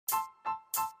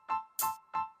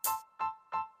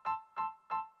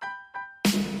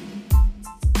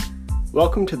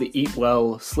Welcome to the Eat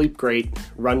Well, Sleep Great,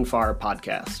 Run Far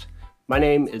podcast. My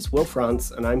name is Will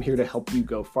Frantz, and I'm here to help you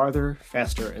go farther,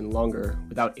 faster, and longer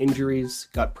without injuries,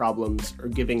 gut problems, or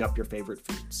giving up your favorite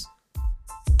foods.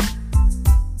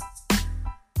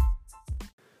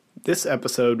 This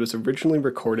episode was originally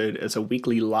recorded as a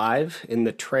weekly live in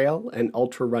the Trail and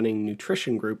Ultra Running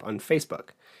Nutrition group on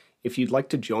Facebook. If you'd like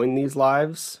to join these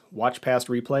lives, watch past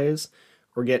replays,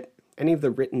 or get any of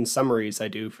the written summaries I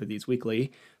do for these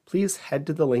weekly, please head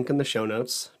to the link in the show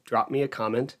notes, drop me a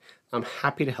comment. I'm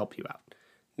happy to help you out.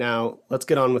 Now, let's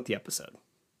get on with the episode.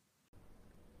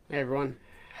 Hey everyone,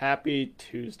 happy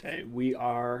Tuesday. We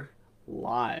are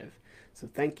live. So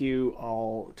thank you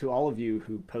to all of you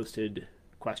who posted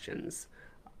questions.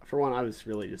 For one, I was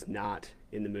really just not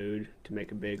in the mood to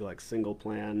make a big single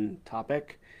plan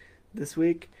topic this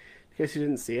week. In case you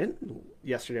didn't see it,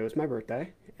 yesterday was my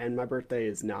birthday, and my birthday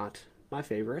is not my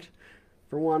favorite.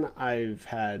 For one, I've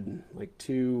had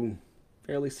two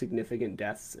fairly significant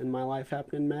deaths in my life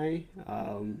happen in May,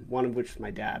 one of which was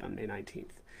my dad on May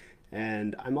 19th.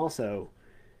 And I'm also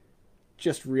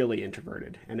just really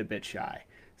introverted and a bit shy.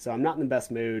 So I'm not in the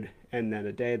best mood, and then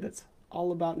a day that's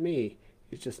all about me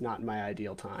is just not my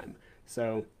ideal time.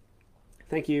 So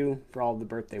thank you for all of the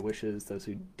birthday wishes. Those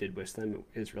who did wish them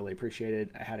is really appreciated.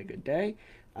 I had a good day.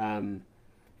 And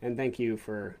thank you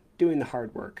for doing the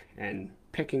hard work and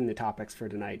picking the topics for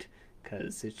tonight,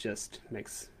 because it just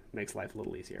makes life a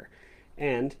little easier.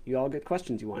 And you all get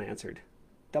questions you want answered.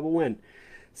 Double win.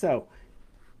 So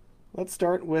let's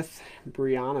start with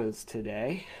Brianna's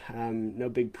today. No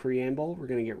big preamble. We're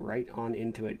going to get right on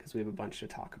into it because we have a bunch to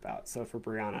talk about. So for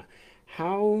Brianna,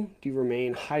 how do you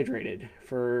remain hydrated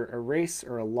for a race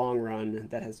or a long run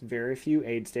that has very few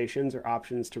aid stations or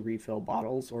options to refill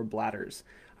bottles or bladders?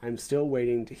 I'm still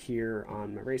waiting to hear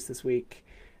on my race this week.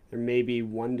 There may be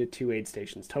 1 to 2 aid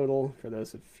stations total. For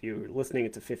those of you listening,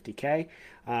 it's a 50K.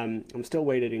 I'm still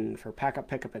waiting for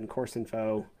pickup, and course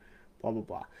info, blah, blah,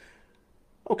 blah.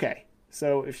 Okay,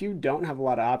 so if you don't have a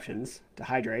lot of options to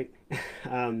hydrate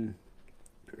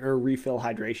or refill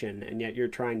hydration, and yet you're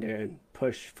trying to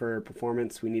push for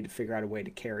performance, we need to figure out a way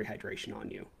to carry hydration on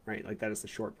you, right? That is the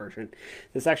short version.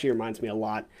 This actually reminds me a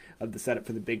lot of the setup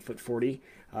for the Bigfoot 40.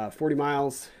 40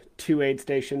 miles, 2 aid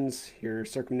stations. You're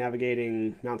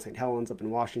circumnavigating Mount St. Helens up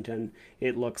in Washington.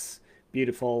 It looks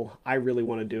beautiful. I really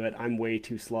want to do it. I'm way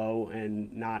too slow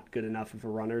and not good enough of a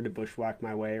runner to bushwhack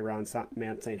my way around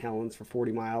Mount St. Helens for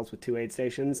 40 miles with 2 aid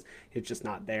stations. It's just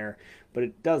not there. But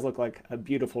it does look like a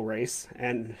beautiful race.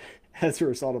 And as a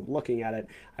result of looking at it,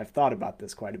 I've thought about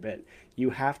this quite a bit. You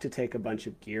have to take a bunch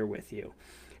of gear with you.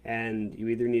 And you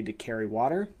either need to carry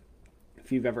water.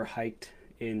 If you've ever hiked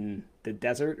in the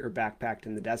desert or backpacked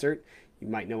in the desert, you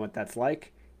might know what that's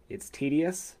like. It's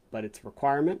tedious, but it's a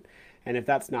requirement. And if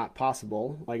that's not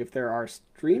possible, if there are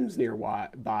streams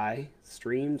nearby,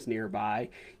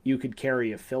 you could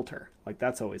carry a filter.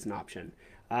 That's always an option.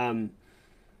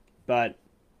 But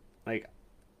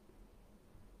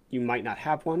you might not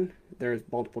have one. There's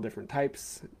multiple different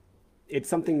types. It's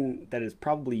something that is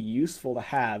probably useful to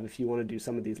have if you want to do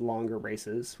some of these longer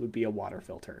races, would be a water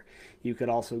filter. You could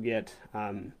also get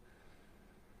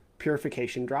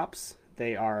purification drops.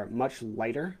 They are much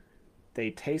lighter.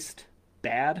 They taste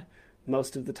bad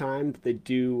most of the time, but they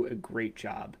do a great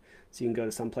job. So you can go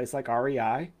to some place like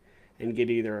REI and get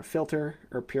either a filter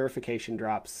or purification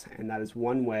drops, and that is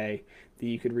one way that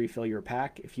you could refill your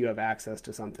pack if you have access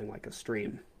to something like a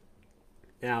stream.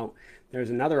 Now,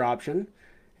 there's another option,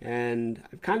 and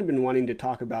I've kind of been wanting to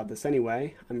talk about this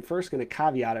anyway. I'm first going to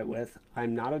caveat it with,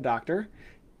 I'm not a doctor.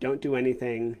 Don't do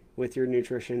anything with your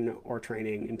nutrition or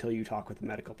training until you talk with a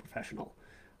medical professional.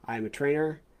 I'm a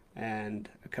trainer and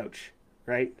a coach,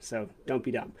 right? So don't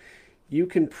be dumb. You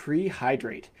can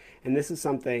pre-hydrate, and this is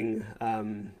something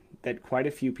that quite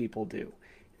a few people do.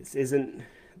 This isn't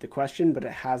the question, but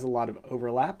it has a lot of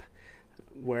overlap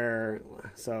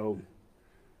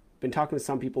been talking with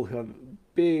some people who have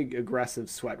big aggressive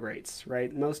sweat rates,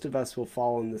 right? Most of us will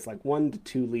fall in this 1 to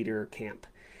 2 liter camp.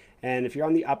 And if you're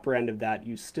on the upper end of that,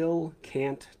 you still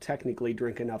can't technically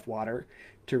drink enough water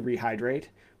to rehydrate,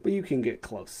 but you can get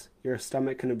close. Your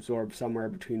stomach can absorb somewhere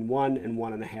between 1 and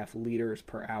 1.5 liters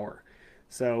per hour.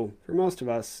 So for most of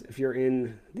us, if you're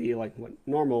in the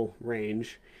normal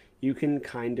range, you can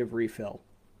kind of refill.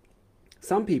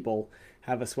 Some people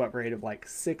have a sweat rate of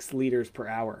 6 liters per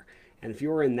hour. And if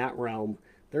you're in that realm,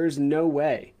 there's no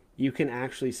way you can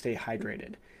actually stay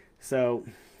hydrated. So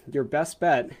your best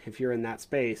bet, if you're in that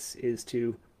space, is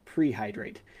to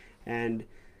pre-hydrate. And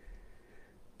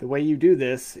the way you do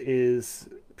this is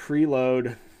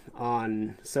preload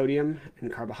on sodium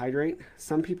and carbohydrate.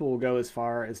 Some people will go as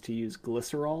far as to use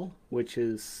glycerol, which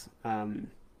is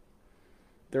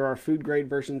there are food grade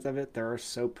versions of it. There are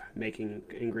soap making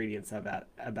ingredients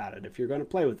about it. If you're going to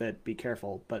play with it, be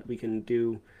careful. But we can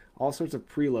do all sorts of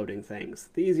preloading things.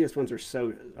 The easiest ones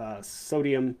are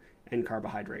sodium and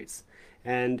carbohydrates.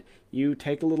 And you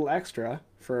take a little extra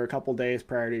for a couple days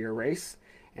prior to your race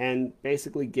and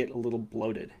basically get a little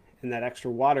bloated. And that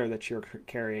extra water that you're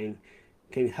carrying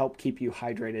can help keep you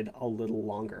hydrated a little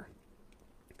longer.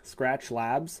 Scratch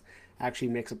Labs actually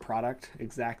makes a product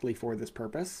exactly for this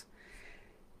purpose.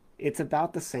 It's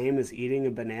about the same as eating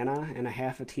a banana and a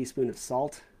half a teaspoon of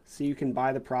salt, so you can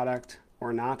buy the product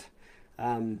or not.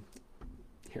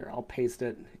 Here, I'll paste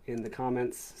it in the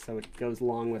comments so it goes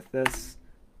along with this.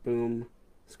 Boom,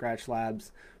 Scratch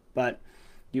Labs. But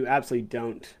you absolutely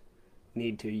don't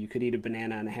need to. You could eat a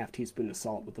banana and a half teaspoon of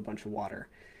salt with a bunch of water.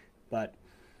 But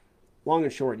long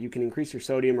and short, you can increase your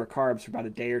sodium or carbs for about a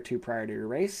day or two prior to your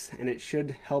race, and it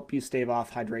should help you stave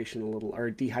off hydration a little,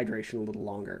 or dehydration a little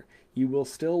longer. You will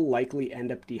still likely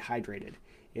end up dehydrated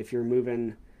if you're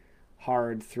moving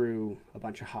hard through a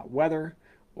bunch of hot weather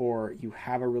or you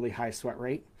have a really high sweat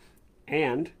rate.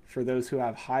 And for those who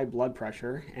have high blood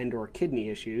pressure and or kidney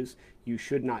issues, you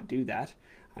should not do that.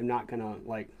 I'm not going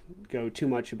to go too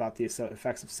much about the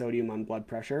effects of sodium on blood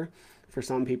pressure. For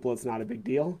some people, it's not a big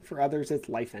deal. For others, it's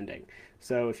life-ending.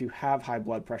 So if you have high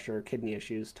blood pressure or kidney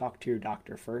issues, talk to your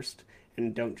doctor first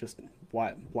and don't just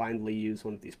blindly use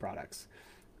one of these products.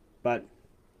 But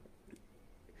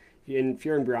if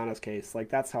you're in Brianna's case,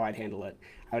 that's how I'd handle it.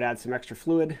 I would add some extra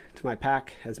fluid to my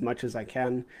pack as much as I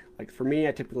can. Like for me,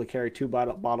 I typically carry 2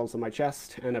 bottles on my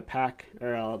chest and a pack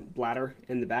or a bladder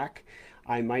in the back.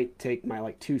 I might take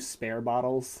my 2 spare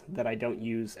bottles that I don't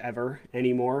use ever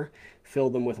anymore, fill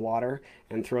them with water,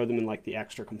 and throw them in the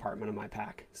extra compartment of my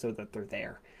pack so that they're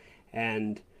there.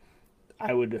 And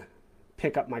I would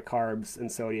pick up my carbs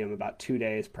and sodium about 2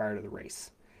 days prior to the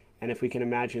race. And if we can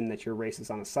imagine that your race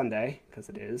is on a Sunday, because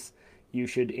it is, you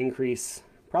should increase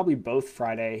probably both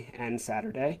Friday and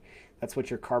Saturday. That's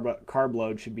what your carb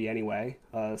load should be anyway.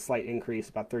 A slight increase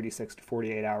about 36 to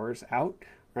 48 hours out,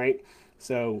 right?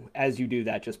 So as you do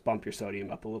that, just bump your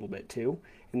sodium up a little bit too.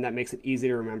 And that makes it easy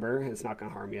to remember. It's not going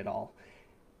to harm you at all.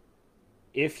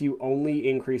 If you only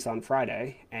increase on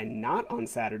Friday and not on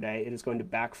Saturday, it is going to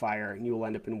backfire and you will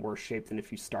end up in worse shape than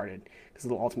if you started, because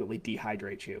it'll ultimately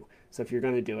dehydrate you. So if you're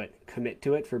going to do it, commit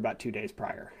to it for about 2 days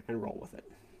prior and roll with it.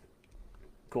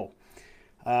 Cool.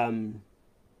 Fabi,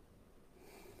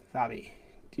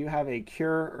 do you have a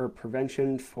cure or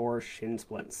prevention for shin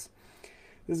splints?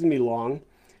 This is going to be long.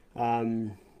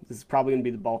 This is probably going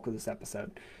to be the bulk of this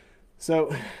episode.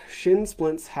 So shin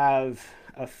splints have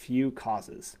a few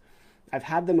causes. I've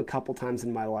had them a couple times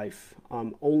in my life.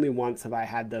 Only once have I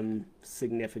had them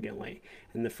significantly.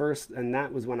 And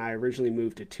that was when I originally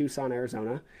moved to Tucson,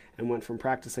 Arizona, and went from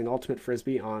practicing ultimate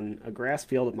frisbee on a grass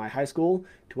field at my high school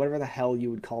to whatever the hell you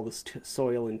would call this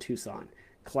soil in Tucson.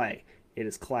 Clay. It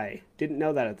is clay. Didn't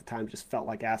know that at the time, just felt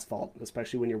like asphalt,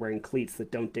 especially when you're wearing cleats that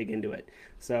don't dig into it.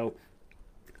 So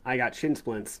I got shin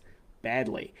splints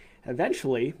badly.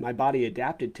 Eventually, my body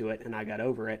adapted to it and I got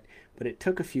over it, but it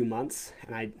took a few months,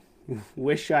 and I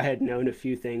wish I had known a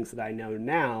few things that I know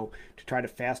now to try to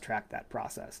fast track that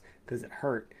process, because it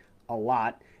hurt a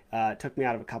lot. It took me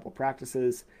out of a couple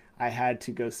practices. I had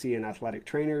to go see an athletic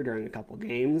trainer during a couple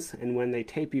games, and when they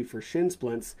tape you for shin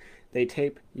splints, they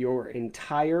tape your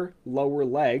entire lower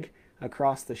leg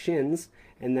across the shins,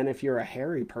 and then if you're a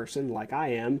hairy person like I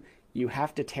am, you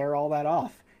have to tear all that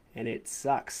off, and it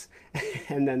sucks.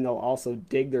 And then they'll also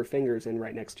dig their fingers in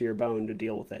right next to your bone to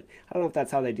deal with it. I don't know if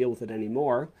that's how they deal with it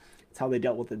anymore. It's how they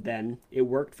dealt with it then. It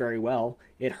worked very well.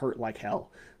 It hurt like hell.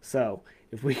 So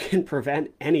if we can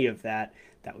prevent any of that,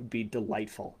 that would be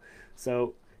delightful.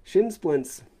 So shin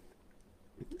splints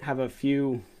have a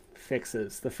few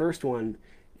fixes. The first one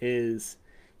is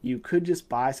you could just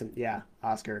buy some, yeah,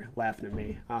 Oscar laughing at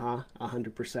me.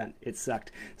 100%. It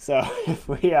sucked. So if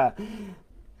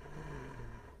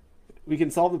we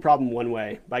can solve the problem one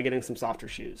way by getting some softer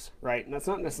shoes, right? And that's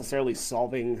not necessarily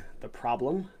solving the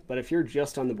problem, but if you're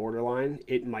just on the borderline,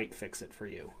 it might fix it for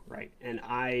you, right? And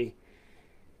I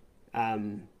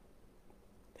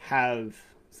have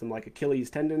some Achilles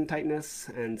tendon tightness,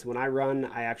 and so when I run,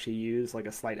 I actually use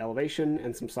a slight elevation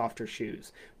and some softer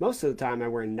shoes. Most of the time I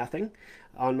wear nothing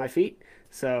on my feet,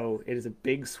 so it is a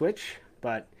big switch,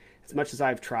 but as much as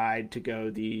I've tried to go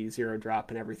the zero drop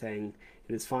and everything,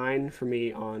 it is fine for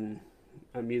me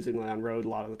I'm using on road a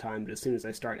lot of the time, but as soon as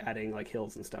I start adding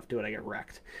hills and stuff to it, I get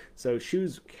wrecked. So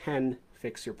shoes can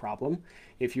fix your problem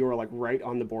if you're right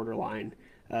on the borderline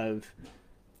of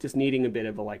just needing a bit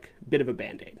of a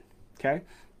Band-Aid. Okay.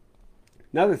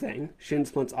 Another thing, shin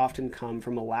splints often come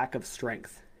from a lack of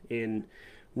strength in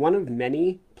one of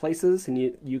many places, and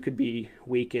you could be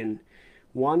weak in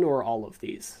one or all of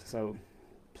these. So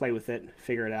play with it,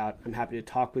 figure it out. I'm happy to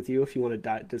talk with you if you want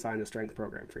to design a strength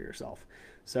program for yourself.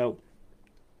 So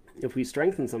if we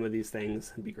strengthen some of these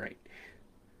things, it'd be great.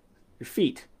 Your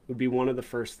feet would be one of the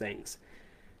first things.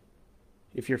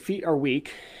 If your feet are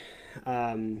weak,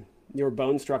 your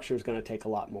bone structure is going to take a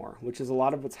lot more, which is a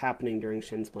lot of what's happening during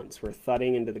shin splints. We're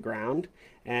thudding into the ground,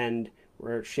 and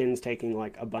where shin's taking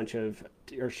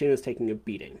shin is taking a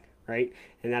beating, right?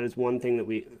 And that is one thing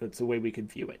that's the way we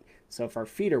could view it. So if our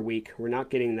feet are weak, we're not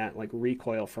getting that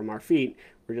recoil from our feet.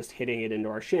 We're just hitting it into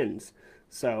our shins.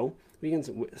 So we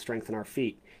can strengthen our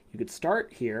feet. You could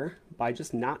start here by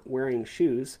just not wearing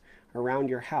shoes around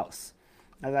your house.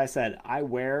 As I said, I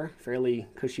wear fairly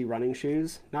cushy running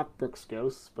shoes, not Brooks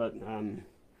Ghosts, but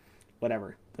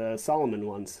whatever, the Solomon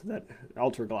ones, that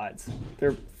Ultra Glides.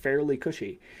 They're fairly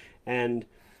cushy, and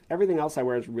everything else I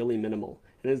wear is really minimal,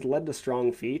 and it has led to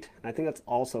strong feet, and I think that's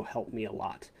also helped me a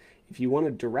lot. If you want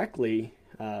to directly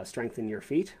strengthen your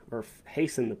feet or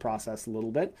hasten the process a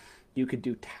little bit, you could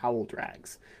do towel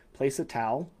drags. Place a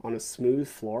towel on a smooth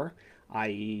floor,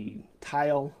 i.e.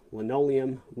 tile,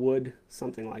 linoleum, wood,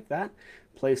 something like that.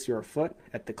 Place your foot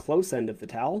at the close end of the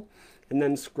towel, and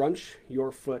then scrunch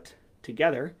your foot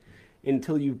together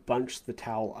until you bunch the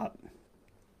towel up,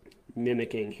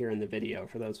 mimicking here in the video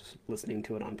for those listening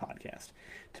to it on podcast.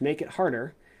 To make it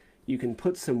harder, you can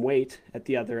put some weight at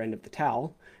the other end of the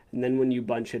towel, and then when you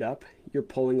bunch it up, you're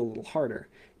pulling a little harder.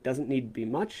 It doesn't need to be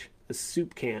much. A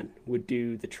soup can would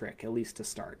do the trick, at least to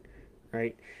start,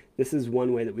 right? This is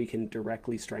one way that we can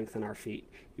directly strengthen our feet.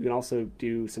 You can also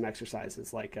do some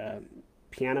exercises like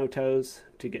piano toes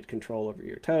to get control over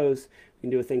your toes. You can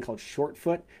do a thing called short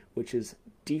foot, which is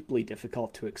deeply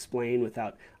difficult to explain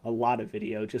without a lot of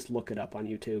video. Just look it up on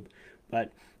YouTube.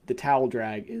 But the towel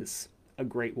drag is a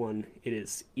great one. It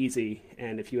is easy,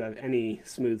 and if you have any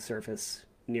smooth surface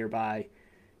nearby,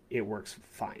 it works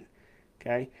fine.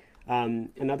 Okay.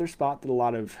 Another spot that a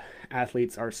lot of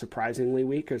athletes are surprisingly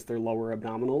weak is their lower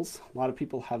abdominals. A lot of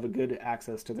people have a good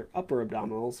access to their upper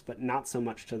abdominals, but not so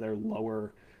much to their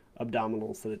lower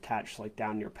abdominals that attach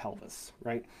down your pelvis,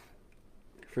 right?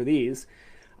 For these,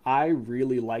 I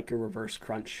really like a reverse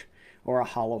crunch or a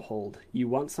hollow hold. You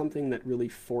want something that really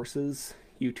forces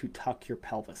you to tuck your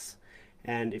pelvis.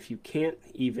 And if you can't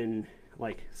even,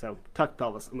 so tuck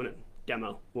pelvis, I'm going to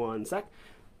demo one sec.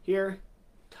 Here,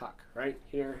 tuck, right?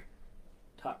 Here,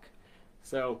 tuck.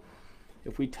 So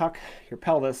if we tuck your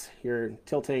pelvis, you're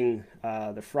tilting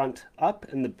the front up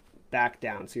and the back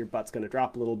down. So your butt's going to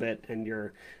drop a little bit and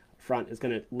your front is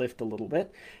going to lift a little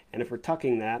bit. And if we're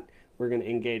tucking that, we're going to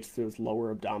engage those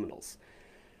lower abdominals.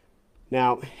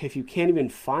 Now, if you can't even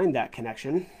find that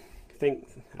connection,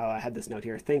 I had this note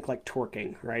here, think like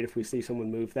torquing, right? If we see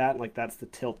someone move that, that's the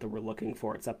tilt that we're looking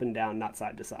for. It's up and down, not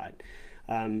side to side.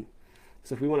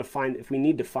 So if we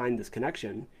need to find this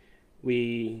connection,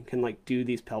 we can do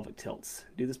these pelvic tilts.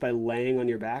 Do this by laying on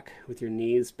your back with your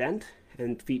knees bent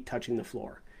and feet touching the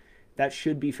floor. That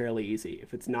should be fairly easy.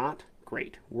 If it's not,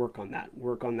 great. Work on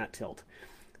that tilt.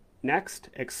 Next,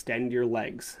 extend your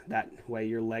legs. That way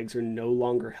your legs are no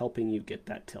longer helping you get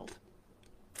that tilt.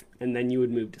 And then you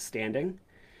would move to standing.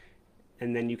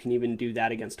 And then you can even do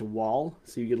that against a wall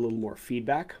so you get a little more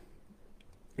feedback.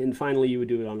 And finally, you would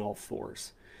do it on all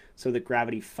fours so that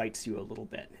gravity fights you a little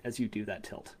bit as you do that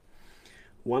tilt.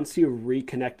 Once you've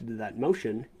reconnected to that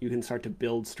motion, you can start to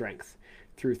build strength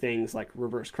through things like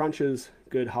reverse crunches,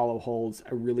 good hollow holds,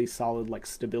 a really solid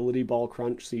stability ball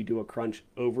crunch. So you do a crunch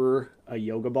over a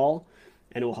yoga ball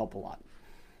and it will help a lot.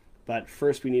 But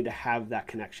first we need to have that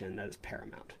connection. That is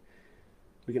paramount.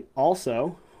 We can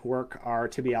also work our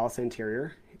tibialis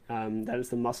anterior. That is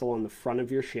the muscle on the front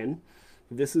of your shin.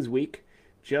 If this is weak,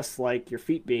 just like your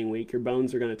feet being weak, your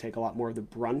bones are going to take a lot more of the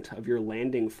brunt of your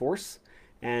landing force,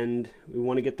 and we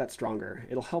want to get that stronger.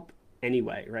 It'll help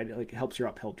anyway, right? It helps your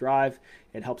uphill drive.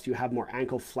 It helps you have more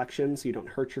ankle flexion so you don't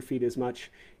hurt your feet as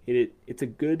much. It's a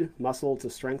good muscle to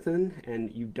strengthen,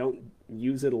 and you don't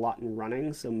use it a lot in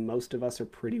running, so most of us are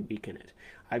pretty weak in it.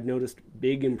 I've noticed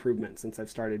big improvements since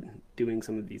I've started doing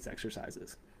some of these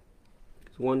exercises.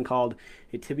 There's one called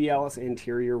a tibialis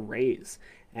anterior raise,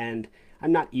 and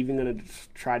I'm not even going to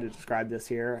try to describe this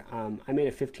here. I made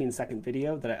a 15-second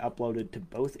video that I uploaded to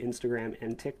both Instagram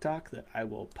and TikTok that I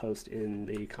will post in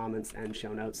the comments and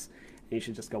show notes. And you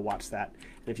should just go watch that.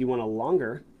 And if you want a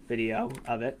longer video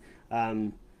of it,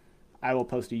 I will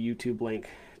post a YouTube link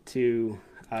to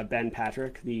Ben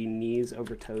Patrick, the knees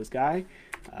over toes guy.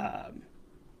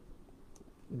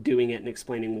 doing it and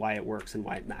explaining why it works and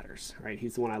why it matters, right?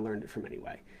 He's the one I learned it from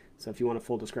anyway. So if you want a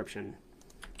full description,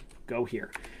 go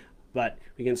here. But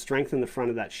we can strengthen the front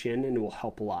of that shin and it will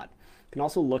help a lot. You can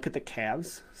also look at the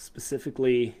calves,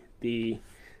 specifically the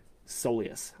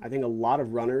soleus. I think a lot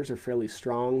of runners are fairly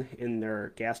strong in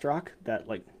their gastroc, that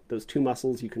like those two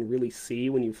muscles you can really see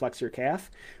when you flex your calf,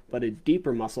 but a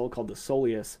deeper muscle called the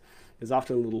soleus is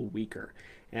often a little weaker.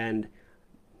 And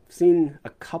I've seen a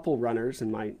couple runners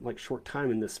in my short time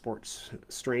in this sport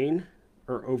strain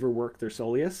or overwork their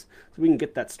soleus. So we can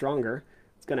get that stronger.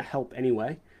 It's going to help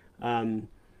anyway. And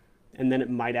then it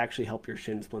might actually help your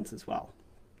shin splints as well.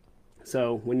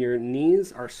 So when your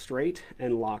knees are straight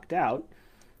and locked out,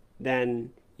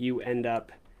 then you end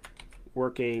up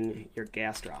working your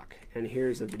gastroc. And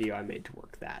here's a video I made to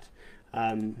work that.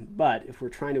 But if we're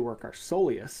trying to work our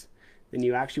soleus, then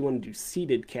you actually want to do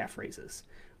seated calf raises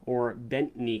or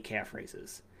bent knee calf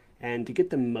raises. And to get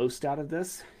the most out of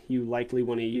this, you likely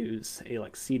want to use a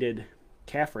seated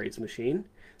calf raise machine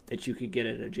that you could get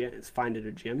at a gym, find at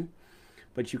a gym.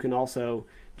 But you can also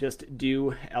just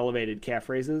do elevated calf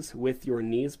raises with your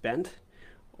knees bent,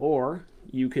 or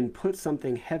you can put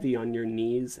something heavy on your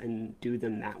knees and do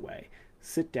them that way.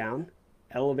 Sit down,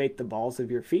 elevate the balls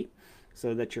of your feet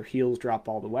so that your heels drop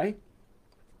all the way.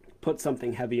 Put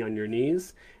something heavy on your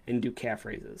knees and do calf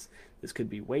raises. This could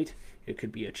be weight, it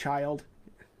could be a child,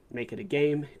 make it a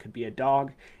game, it could be a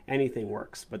dog, anything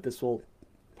works. But this will,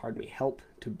 help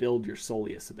to build your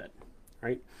soleus a bit,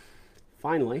 right?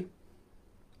 Finally,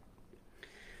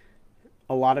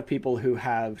 a lot of people who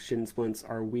have shin splints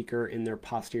are weaker in their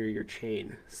posterior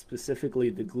chain, specifically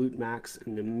the glute max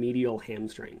and the medial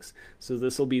hamstrings. So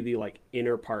this will be the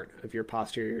inner part of your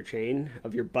posterior chain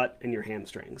of your butt and your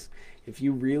hamstrings. If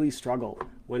you really struggle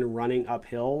when running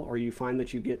uphill, or you find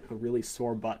that you get a really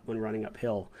sore butt when running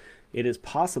uphill, it is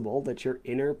possible that your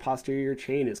inner posterior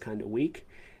chain is kind of weak,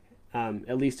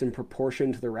 at least in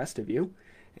proportion to the rest of you,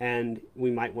 and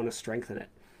we might want to strengthen it.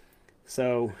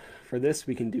 So for this,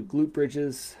 we can do glute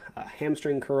bridges,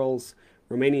 hamstring curls,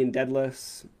 Romanian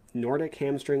deadlifts, Nordic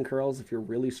hamstring curls. If you're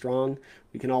really strong,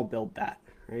 we can all build that,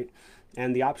 right?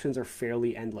 And the options are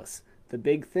fairly endless. The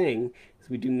big thing is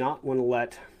we do not want to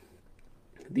let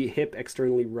the hip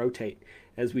externally rotate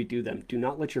as we do them. Do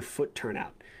not let your foot turn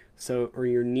out, or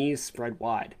your knees spread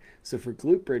wide. So for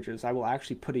glute bridges, I will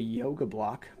actually put a yoga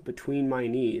block between my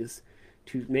knees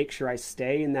to make sure I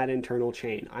stay in that internal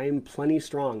chain. I am plenty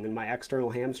strong in my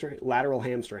external lateral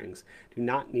hamstrings. Do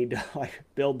not need to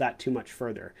build that too much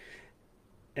further,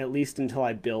 at least until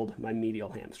I build my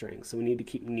medial hamstrings. So we need to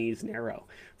keep knees narrow.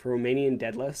 For Romanian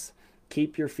deadlifts,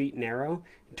 keep your feet narrow,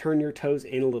 turn your toes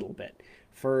in a little bit.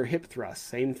 For hip thrusts,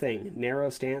 same thing, narrow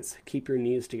stance, keep your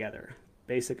knees together.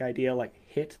 Basic idea,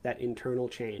 hit that internal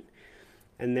chain.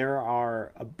 And there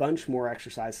are a bunch more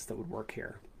exercises that would work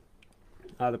here.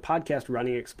 The podcast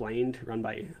Running Explained, run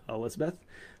by Elizabeth,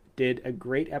 did a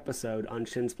great episode on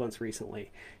shin splints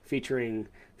recently, featuring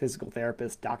physical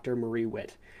therapist Dr. Marie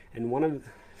Witt. And one of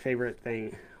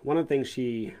the things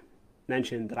she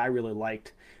mentioned that I really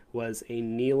liked was a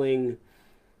kneeling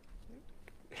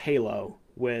halo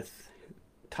with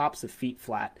tops of feet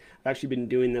flat. I've actually been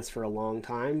doing this for a long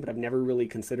time, but I've never really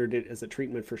considered it as a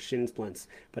treatment for shin splints,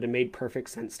 but it made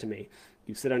perfect sense to me.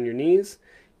 You sit on your knees,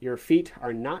 your feet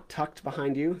are not tucked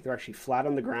behind you, they're actually flat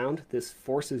on the ground. This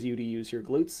forces you to use your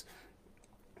glutes.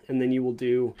 And then you will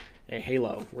do a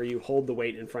halo where you hold the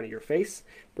weight in front of your face,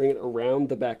 bring it around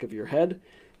the back of your head,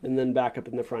 and then back up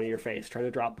in the front of your face. Try to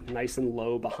drop nice and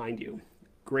low behind you.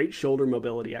 Great shoulder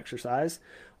mobility exercise.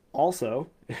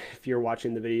 Also, if you're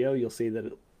watching the video, you'll see that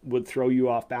it would throw you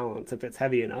off balance if it's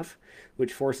heavy enough,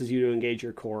 which forces you to engage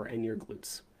your core and your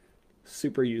glutes.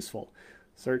 Super useful.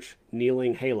 Search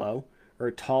kneeling halo or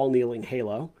tall kneeling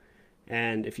halo,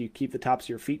 and if you keep the tops of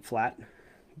your feet flat,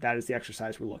 that is the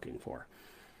exercise we're looking for.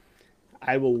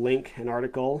 I will link an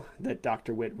article that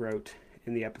Dr. Witt wrote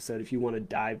in the episode if you want to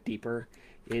dive deeper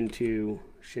into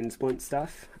shin splint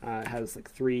stuff. It has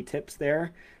 3 tips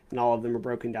there, and all of them are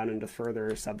broken down into further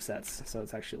subsets. So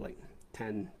it's actually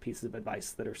 10 pieces of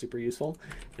advice that are super useful.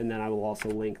 And then I will also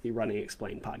link the Running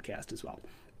Explained podcast as well.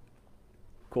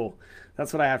 Cool.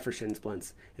 That's what I have for shin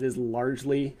splints. It is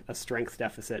largely a strength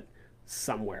deficit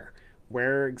somewhere.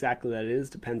 Where exactly that is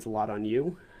depends a lot on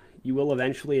you. You will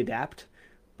eventually adapt,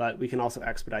 but we can also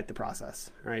expedite the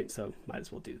process, right? So might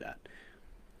as well do that.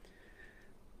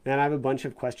 And I have a bunch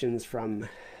of questions from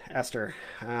Esther.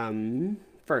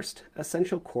 First,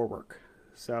 essential core work.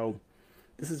 So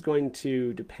this is going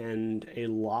to depend a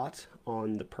lot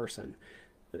on the person.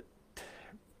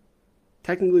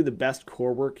 Technically, the best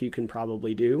core work you can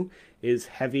probably do is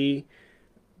heavy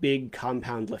big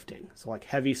compound lifting. So like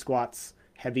heavy squats,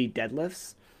 heavy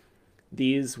deadlifts,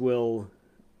 these will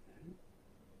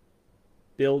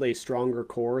build a stronger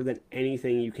core than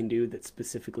anything you can do that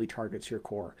specifically targets your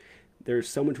core. There's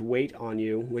so much weight on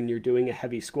you when you're doing a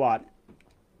heavy squat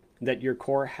that your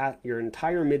core, your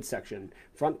entire midsection,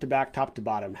 front to back, top to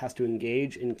bottom, has to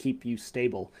engage and keep you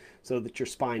stable so that your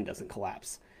spine doesn't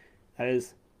collapse. That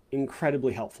is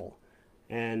incredibly helpful.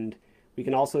 And we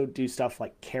can also do stuff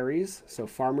like carries, so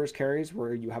farmer's carries,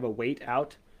 where you have a weight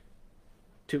out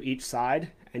to each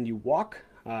side and you walk.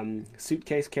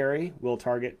 Suitcase carry will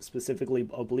target specifically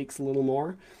obliques a little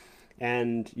more,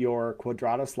 and your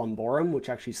quadratus lumborum, which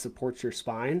actually supports your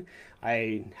spine.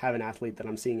 I have an athlete that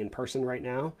I'm seeing in person right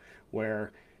now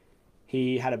where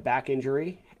he had a back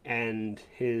injury and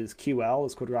his QL,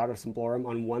 his quadratus lumborum,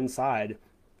 on one side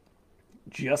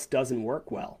just doesn't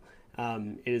work well.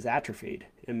 It is atrophied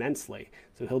immensely.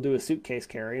 So he'll do a suitcase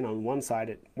carry, and on one side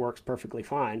it works perfectly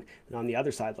fine, and on the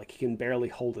other side, like, he can barely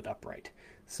hold it upright.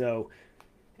 So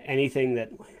anything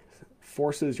that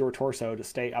forces your torso to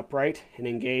stay upright and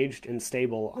engaged and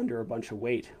stable under a bunch of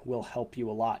weight will help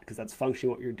you a lot, because that's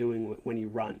functionally what you're doing when you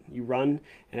run. You run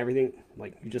and everything,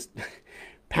 like, you're just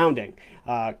pounding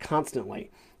constantly,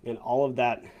 and all of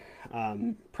that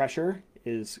pressure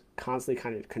is constantly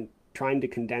kind of trying to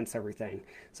condense everything.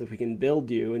 So if we can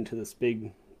build you into this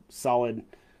big solid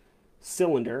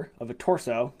cylinder of a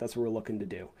torso, that's what we're looking to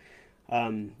do.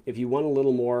 If you want a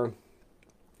little more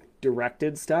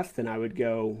directed stuff, then I would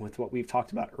go with what we've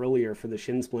talked about earlier for the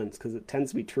shin splints, because it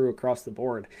tends to be true across the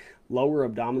board. Lower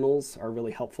abdominals are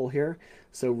really helpful here.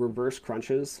 So reverse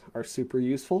crunches are super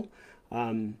useful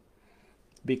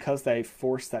because they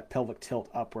force that pelvic tilt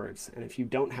upwards. And if you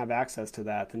don't have access to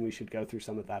that, then we should go through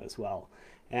some of that as well.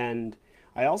 And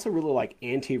I also really like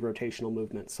anti-rotational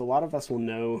movements. So a lot of us will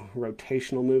know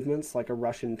rotational movements like a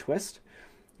Russian twist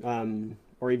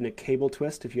or even a cable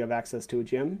twist if you have access to a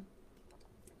gym.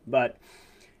 But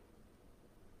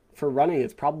for running,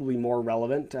 it's probably more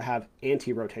relevant to have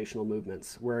anti-rotational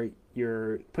movements where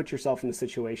you put yourself in a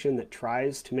situation that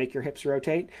tries to make your hips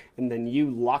rotate, and then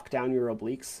you lock down your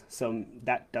obliques so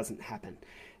that doesn't happen.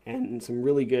 And some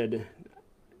really good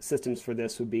systems for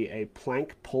this would be a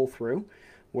plank pull through,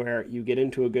 where you get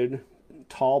into a good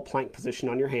tall plank position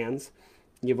on your hands.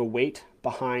 You have a weight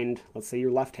behind, let's say,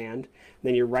 your left hand,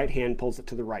 then your right hand pulls it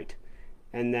to the right.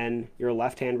 And then your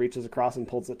left hand reaches across and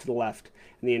pulls it to the left.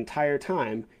 And the entire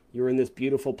time, you're in this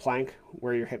beautiful plank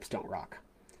where your hips don't rock.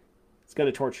 It's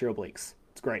going to torch your obliques.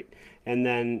 It's great. And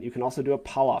then you can also do a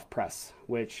pull-off press,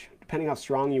 which, depending how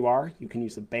strong you are, you can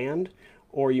use a band,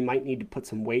 or you might need to put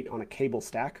some weight on a cable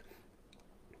stack.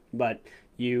 But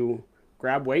you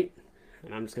grab weight,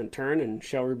 and I'm just going to turn and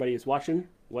show everybody who's watching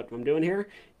what I'm doing here.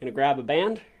 I'm going to grab a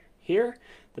band here.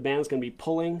 The band is going to be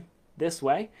pulling this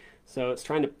way. So it's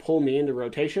trying to pull me into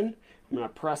rotation. I'm going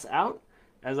to press out.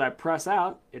 As I press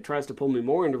out, it tries to pull me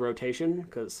more into rotation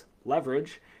because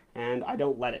leverage, and I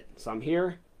don't let it. So I'm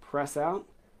here, press out,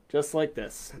 just like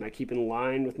this, and I keep in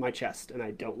line with my chest, and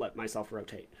I don't let myself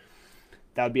rotate.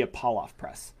 That would be a pull-off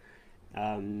press. Just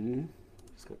going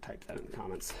to type that in the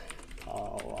comments.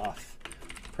 Pull-off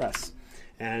press.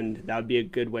 And that would be a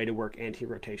good way to work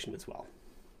anti-rotation as well.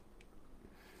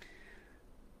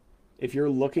 If you're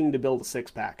looking to build a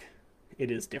six-pack, it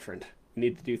is different. You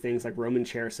need to do things like Roman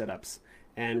chair sit-ups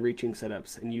and reaching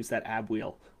sit-ups and use that ab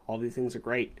wheel. All these things are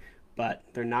great, but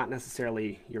they're not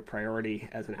necessarily your priority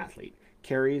as an athlete.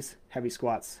 Carries, heavy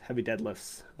squats, heavy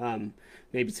deadlifts,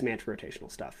 maybe some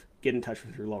anti-rotational stuff. Get in touch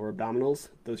with your lower abdominals.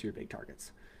 Those are your big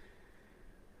targets.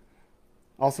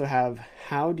 Also have,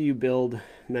 how do you build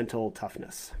mental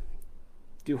toughness?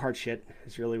 Do hard shit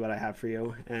is really what I have for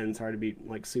you, and sorry to be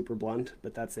like super blunt,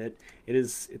 but that's it.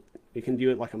 You can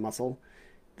do it like a muscle.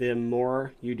 The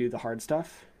more you do the hard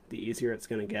stuff, the easier it's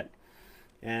going to get.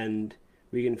 And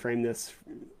we can frame this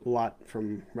a lot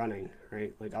from running,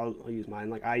 right? Like I'll use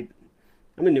mine. Like I'm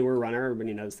a newer runner.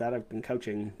 Everybody knows that. I've been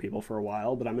coaching people for a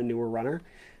while, but I'm a newer runner.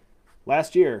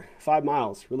 Last year, 5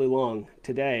 miles, really long.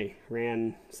 Today,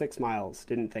 ran 6 miles,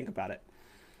 didn't think about it.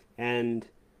 And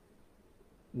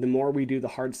the more we do the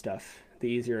hard stuff, the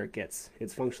easier it gets.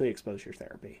 It's functionally exposure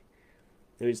therapy.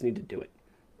 And we just need to do it.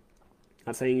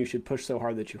 Not saying you should push so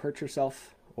hard that you hurt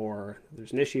yourself, or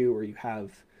there's an issue, or you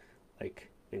have like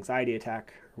an anxiety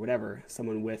attack or whatever,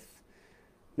 someone with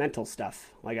mental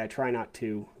stuff. Like I try not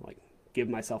to like give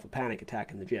myself a panic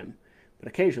attack in the gym, but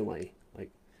occasionally, like,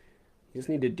 you just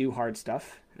need to do hard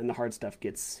stuff, and the hard stuff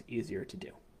gets easier to do.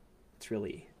 It's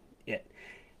really it.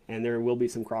 And there will be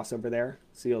some crossover there.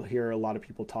 So you'll hear a lot of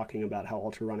people talking about how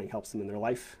ultra running helps them in their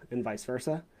life and vice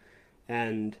versa.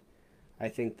 And I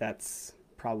think that's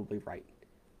probably right.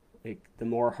 Like, the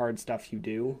more hard stuff you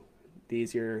do, the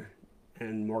easier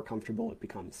and more comfortable it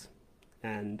becomes.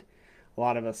 And a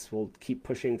lot of us will keep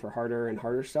pushing for harder and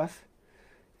harder stuff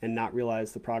and not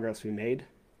realize the progress we made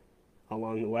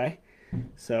along the way.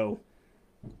 So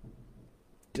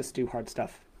just do hard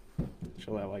stuff.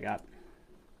 Show that what I got.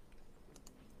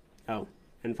 Oh,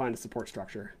 and find a support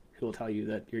structure who will tell you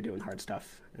that you're doing hard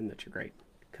stuff and that you're great,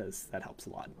 because that helps a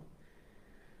lot.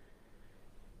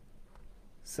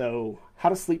 So, how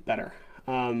to sleep better.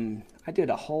 I did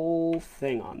a whole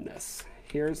thing on this.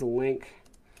 Here's a link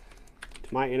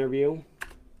to my interview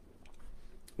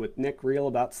with Nick Reel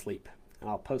about sleep.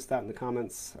 I'll post that in the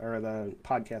comments or the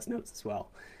podcast notes as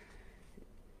well.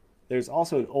 There's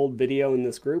also an old video in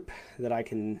this group that I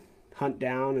can hunt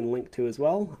down and link to as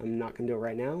well. I'm not going to do it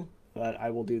right now, but I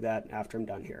will do that after I'm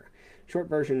done here. Short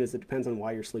version is it depends on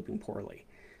why you're sleeping poorly.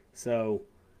 So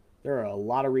there are a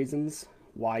lot of reasons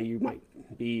why you might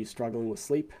be struggling with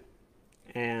sleep,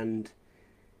 and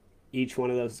each one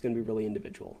of those is going to be really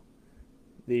individual.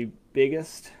 The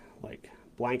biggest,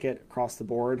 blanket across the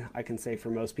board, I can say for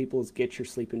most people, is get your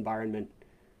sleep environment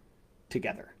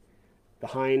together.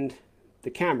 Behind the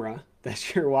camera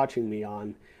that you're watching me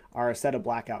on are a set of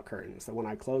blackout curtains that when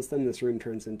I close them, this room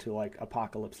turns into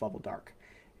apocalypse level dark.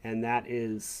 And that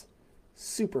is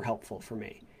super helpful for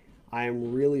me. I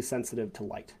am really sensitive to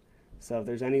light. So if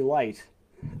there's any light,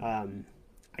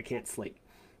 I can't sleep.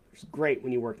 It's great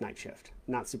when you work night shift.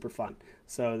 Not super fun.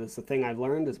 So that's the thing I've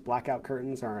learned is blackout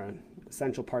curtains are an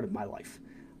essential part of my life.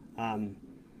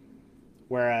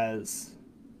 Whereas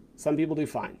some people do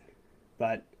fine.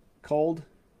 But cold,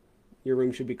 your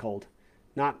room should be cold.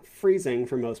 Not freezing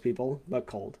for most people, but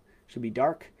cold. It should be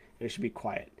dark and it should be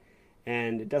quiet.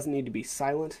 And it doesn't need to be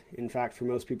silent. In fact, for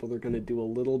most people, they're going to do a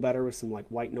little better with some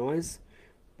white noise.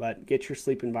 But get your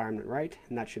sleep environment right,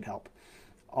 and that should help.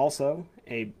 Also,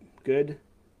 a good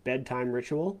bedtime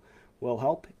ritual will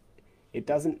help. It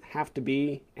doesn't have to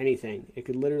be anything. It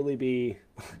could literally be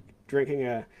drinking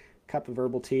a cup of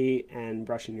herbal tea and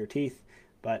brushing your teeth.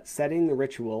 But setting the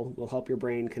ritual will help your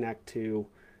brain connect to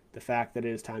the fact that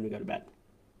it is time to go to bed.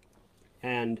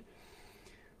 And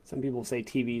some people say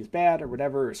TV is bad or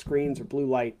whatever, or screens or blue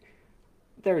light.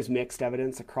 There's mixed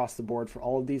evidence across the board for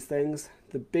all of these things.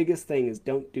 The biggest thing is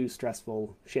don't do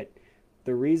stressful shit.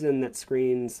 The reason that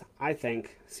screens, I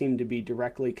think, seem to be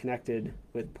directly connected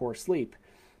with poor sleep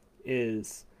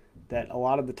is that a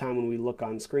lot of the time when we look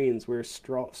on screens, we're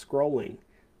scrolling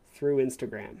through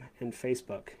Instagram and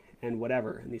Facebook and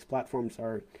whatever. And these platforms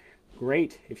are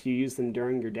great if you use them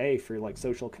during your day for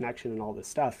social connection and all this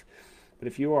stuff. But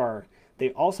if you are, they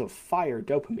also fire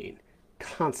dopamine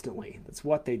constantly. That's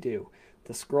what they do.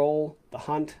 The scroll, the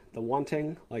hunt, the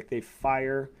wanting, they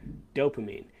fire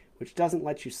dopamine, which doesn't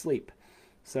let you sleep.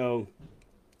 So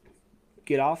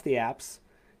get off the apps.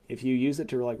 If you use it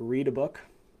to read a book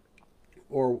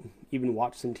or even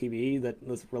watch some TV that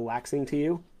was relaxing to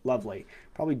you, lovely.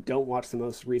 Probably don't watch the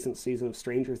most recent season of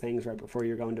Stranger Things right before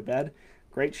you're going to bed.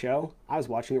 Great show. I was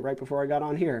watching it right before I got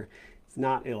on here. It's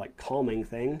not a calming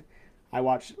thing. I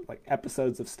watch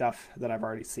episodes of stuff that I've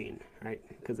already seen, right?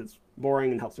 Because it's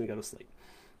boring and helps me go to sleep.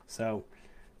 So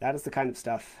that is the kind of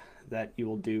stuff that you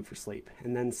will do for sleep.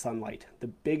 And then sunlight. The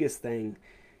biggest thing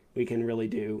we can really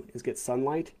do is get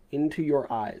sunlight into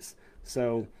your eyes.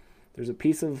 So there's a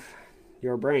piece of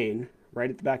your brain right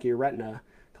at the back of your retina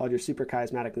called your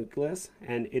suprachiasmatic nucleus,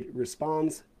 and it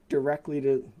responds directly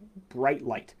to bright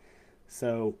light.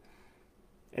 So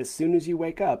as soon as you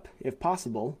wake up, if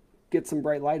possible, get some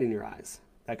bright light in your eyes.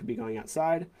 That could be going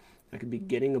outside. That could be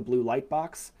getting a blue light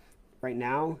box. Right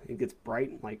now, it gets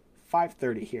bright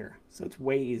 5:30 here, so it's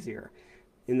way easier.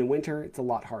 In the winter, it's a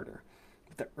lot harder.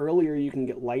 But the earlier you can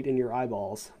get light in your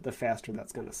eyeballs, the faster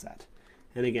that's going to set.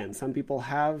 And again, some people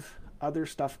have other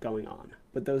stuff going on,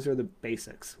 but those are the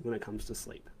basics when it comes to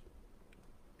sleep.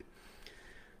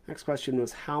 Next question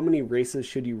was, how many races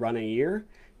should you run a year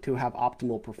to have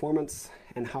optimal performance,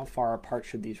 and how far apart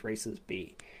should these races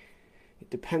be? It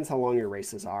depends how long your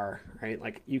races are, right?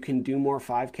 You can do more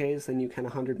 5Ks than you can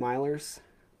 100 milers,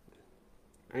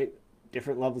 right?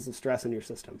 Different levels of stress in your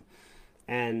system.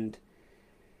 And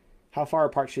how far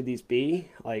apart should these be?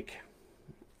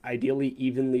 Ideally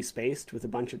evenly spaced with a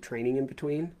bunch of training in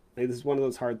between. This is one of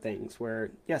those hard things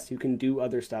where, yes, you can do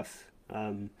other stuff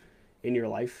in your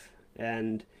life,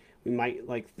 and we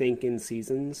might think in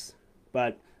seasons,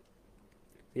 but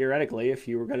theoretically, if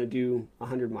you were going to do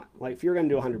 100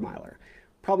 miler,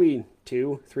 probably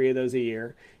 2-3 of those a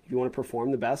year. If you want to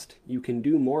perform the best, you can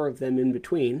do more of them in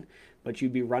between, but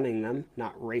you'd be running them,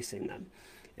 not racing them.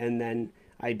 And then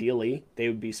ideally, they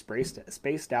would be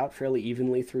spaced out fairly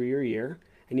evenly through your year,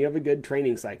 and you have a good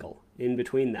training cycle in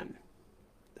between them.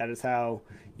 That is how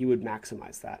you would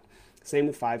maximize that. Same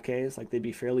with 5Ks, like they'd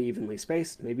be fairly evenly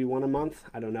spaced, maybe one a month.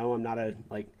 I don't know. I'm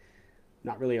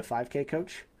not really a 5K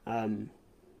coach.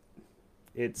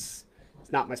 It's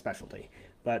not my specialty,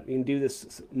 but you can do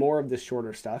this more of this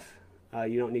shorter stuff.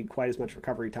 You don't need quite as much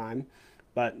recovery time,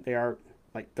 but they're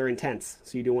intense.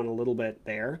 So you do want a little bit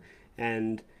there,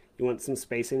 and you want some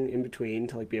spacing in between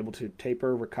to be able to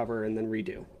taper, recover, and then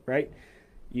redo, right?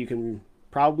 You can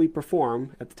probably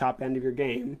perform at the top end of your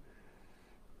game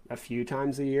a few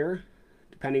times a year,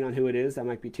 depending on who it is. That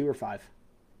might be 2 or 5,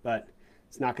 but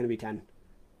it's not going to be 10.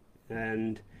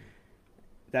 And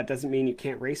that doesn't mean you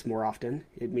can't race more often.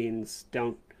 It means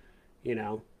don't,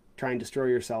 try and destroy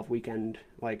yourself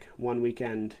one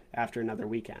weekend after another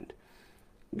weekend.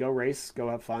 Go race, go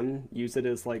have fun, use it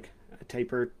as a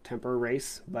temper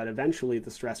race, but eventually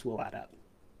the stress will add up.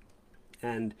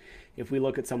 And if we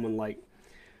look at someone like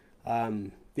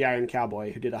the Iron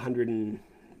Cowboy, who did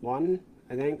 101,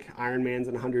 I think, Ironmans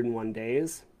in 101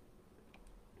 days,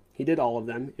 he did all of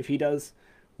them. If he does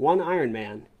one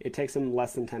Ironman, it takes him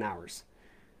less than 10 hours.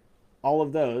 All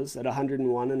of those at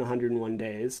 101 and 101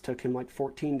 days took him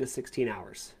 14 to 16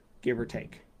 hours, give or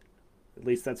take. At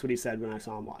least that's what he said when I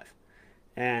saw him live.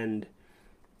 And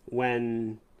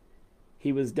when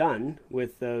he was done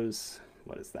with those,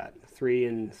 3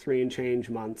 and change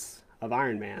months of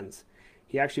Ironmans,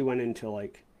 he actually went into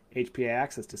HPA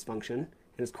axis dysfunction, and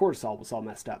his cortisol was all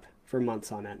messed up for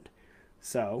months on end.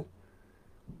 So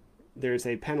there's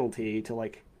a penalty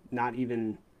to not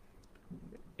even,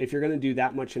 if you're going to do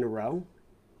that much in a row,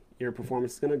 your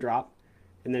performance is going to drop.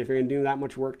 And then if you're going to do that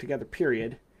much work together,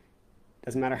 period,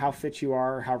 doesn't matter how fit you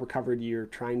are, how recovered you're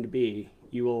trying to be,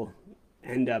 you will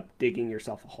end up digging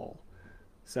yourself a hole.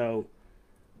 So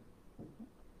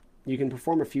you can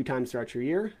perform a few times throughout your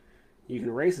year. You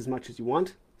can race as much as you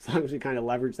want, as long as you kind of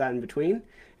leverage that in between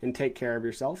and take care of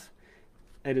yourself.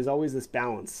 It is always this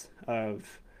balance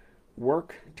of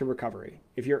work to recovery.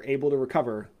 If you're able to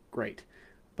recover, great.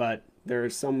 But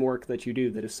there's some work that you do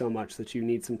that is so much that you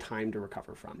need some time to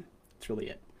recover from. That's really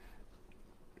it.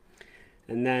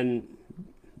 And then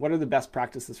what are the best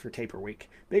practices for taper week?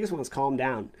 Biggest one is calm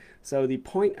down. So the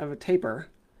point of a taper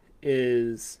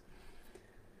is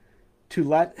to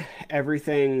let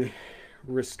everything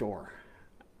restore.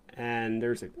 And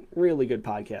there's a really good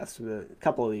podcast, with a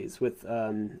couple of these, with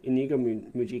Inigo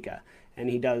Mujica. And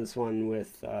he does one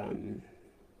with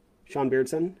Sean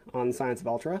Beardson on Science of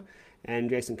Ultra and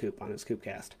Jason Koop on his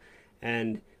Koopcast.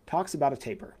 And talks about a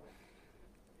taper.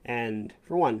 And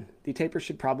for one, the taper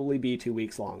should probably be 2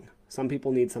 weeks long. Some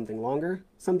people need something longer.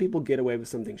 Some people get away with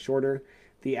something shorter.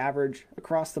 The average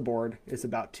across the board is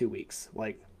about 2 weeks.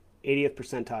 80th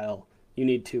percentile, you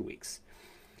need 2 weeks.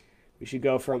 We should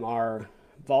go from our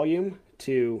volume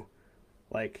to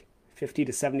 50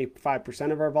 to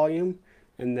 75% of our volume,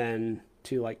 and then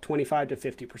to 25 to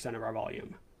 50% of our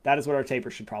volume. That is what our taper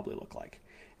should probably look like.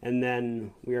 And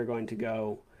then we are going to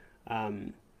go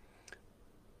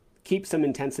keep some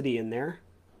intensity in there,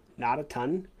 not a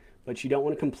ton, but you don't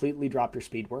want to completely drop your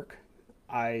speed work.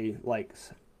 I like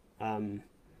some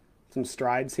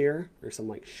strides here, or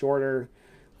some shorter,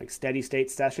 steady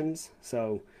state sessions.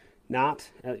 So not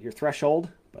at your threshold,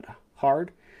 but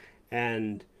hard.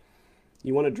 And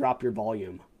you want to drop your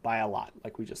volume by a lot,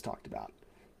 like we just talked about.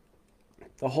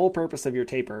 The whole purpose of your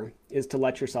taper is to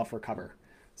let yourself recover.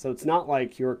 So it's not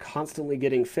like you're constantly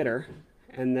getting fitter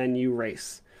and then you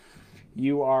race.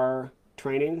 You are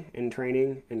training and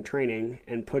training and training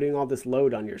and putting all this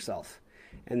load on yourself.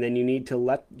 And then you need to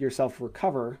let yourself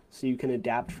recover so you can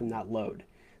adapt from that load.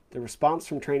 The response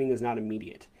from training is not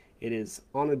immediate. It is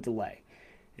on a delay.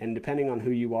 And depending on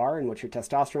who you are and what your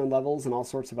testosterone levels and all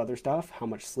sorts of other stuff, how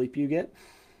much sleep you get,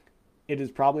 it is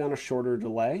probably on a shorter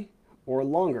delay or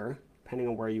longer, depending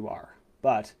on where you are.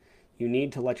 But you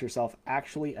need to let yourself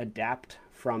actually adapt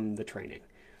from the training.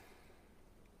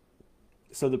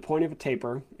 So the point of a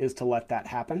taper is to let that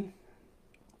happen,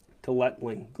 to let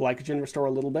glycogen restore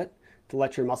a little bit, to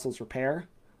let your muscles repair,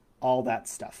 all that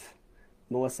stuff.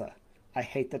 Melissa, I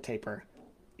hate the taper.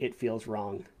 It feels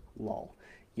wrong. Lol.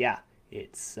 Yeah,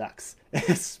 it sucks.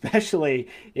 Especially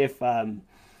if and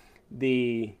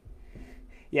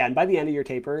by the end of your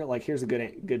taper, here's a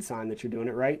good sign that you're doing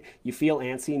it right. You feel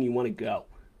antsy and you want to go,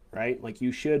 right?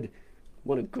 You should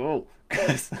want to go,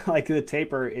 because the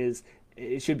taper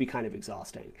it should be kind of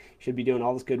exhausting. You should be doing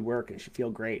all this good work and it should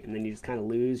feel great, and then you just kind of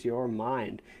lose your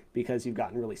mind because you've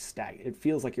gotten really stagnant. It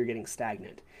feels like you're getting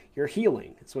stagnant. You're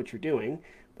healing, it's what you're doing,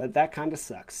 but that kind of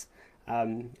sucks.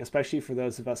 Especially for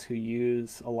those of us who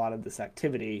use a lot of this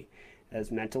activity as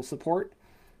mental support,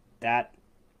 that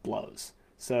blows.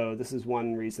 So this is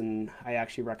one reason I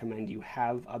actually recommend you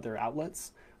have other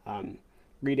outlets.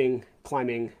 Reading,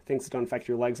 climbing, things that don't affect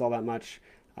your legs all that much.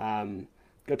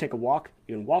 Go take a walk.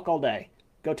 You can walk all day.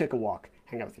 Go take a walk.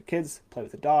 Hang out with your kids, play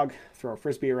with a dog, throw a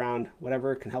frisbee around,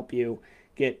 whatever can help you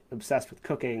get obsessed with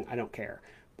cooking. I don't care.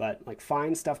 But like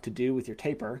find stuff to do with your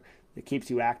taper that keeps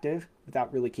you active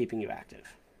without really keeping you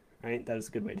active. Right? That is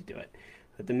a good way to do it.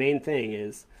 But the main thing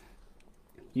is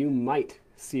you might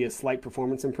see a slight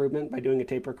performance improvement by doing a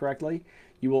taper correctly.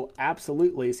 You will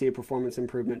absolutely see a performance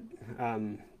improvement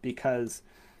because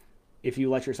if you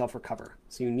let yourself recover.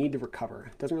 So you need to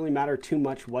recover. It doesn't really matter too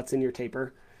much what's in your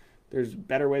taper. There's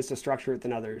better ways to structure it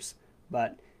than others.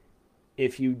 But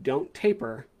if you don't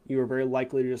taper, you are very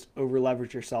likely to just over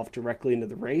leverage yourself directly into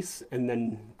the race and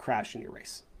then crash in your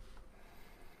race.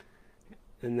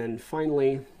 And then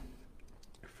finally,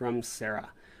 from Sarah,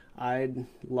 I'd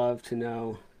love to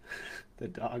know, the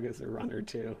dog is a runner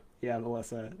too. Yeah,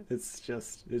 Melissa,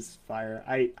 it's fire.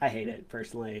 I hate it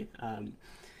personally.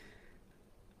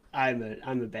 I'm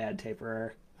a bad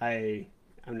taperer.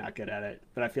 I'm not good at it,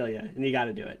 but I feel you, and you got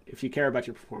to do it. If you care about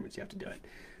your performance, you have to do it.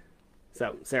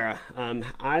 So, Sarah,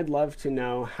 I'd love to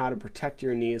know how to protect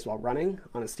your knees while running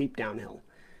on a steep downhill.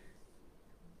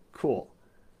 Cool.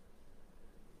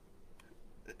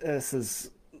 This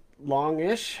is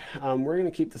long-ish. We're going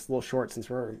to keep this a little short since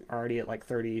we're already at like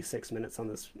 36 minutes on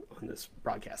this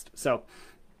broadcast. So,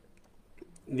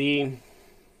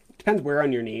 depends where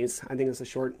on your knees. I think it's a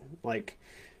short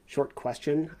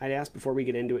question I'd ask before we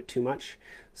get into it too much.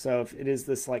 So if it is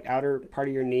this like outer part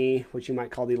of your knee, which you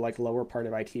might call the like lower part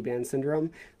of IT band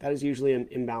syndrome, that is usually an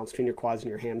imbalance between your quads and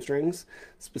your hamstrings.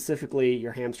 Specifically,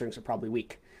 your hamstrings are probably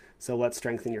weak. So let's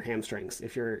strengthen your hamstrings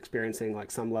if you're experiencing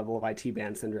like some level of IT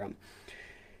band syndrome.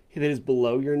 If it is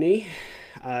below your knee,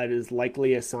 it is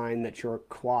likely a sign that your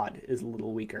quad is a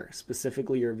little weaker,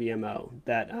 specifically your VMO,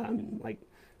 that like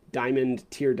diamond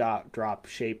teardrop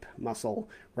shape muscle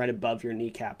right above your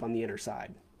kneecap on the inner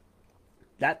side.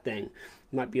 That thing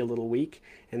might be a little weak,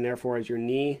 and therefore as your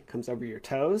knee comes over your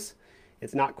toes,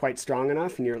 it's not quite strong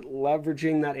enough and you're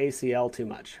leveraging that ACL too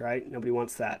much, right? Nobody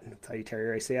wants that. That's how you tear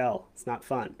your ACL. It's not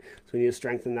fun. So we need to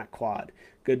strengthen that quad.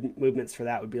 Good movements for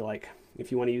that would be like,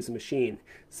 if you want to use a machine,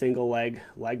 single leg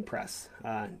press,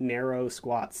 narrow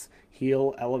squats,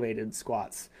 heel elevated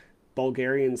squats,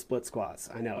 Bulgarian split squats.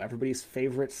 I know, everybody's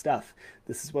favorite stuff.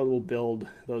 This is what will build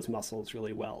those muscles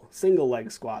really well. Single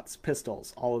leg squats,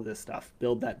 pistols, all of this stuff.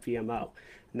 Build that VMO,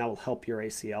 and that will help your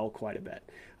ACL quite a bit.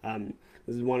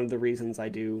 This is one of the reasons I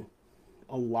do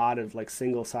a lot of like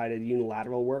single-sided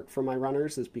unilateral work for my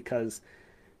runners, is because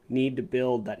I need to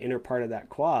build that inner part of that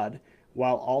quad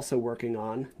while also working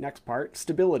on, next part,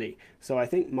 stability. So I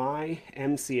think my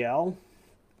MCL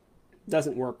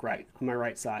doesn't work right on my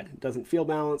right side. It doesn't feel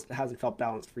balanced. It hasn't felt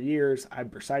balanced for years. I have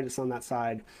bursitis on that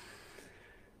side.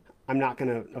 I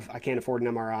can't afford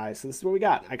an MRI. So this is what we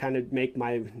got. I kind of make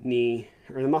my knee,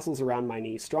 or the muscles around my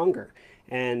knee, stronger.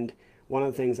 And one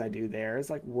of the things I do there is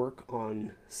like work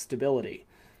on stability,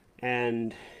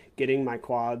 and getting my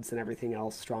quads and everything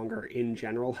else stronger in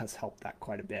general has helped that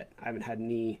quite a bit. I haven't had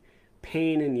knee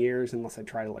pain in years unless I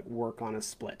try to like work on a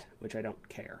split, which I don't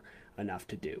care enough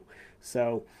to do.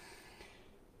 So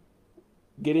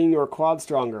getting your quad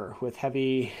stronger with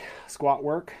heavy squat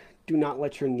work. Do not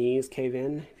let your knees cave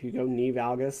in. If you go knee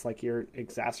valgus, like you're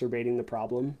exacerbating the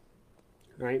problem,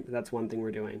 right? That's one thing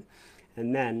we're doing.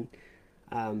 And then,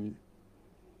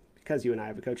 because you and I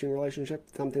have a coaching relationship,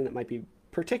 something that might be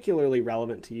particularly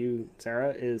relevant to you,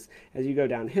 Sarah, is as you go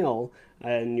downhill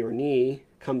and your knee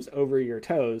comes over your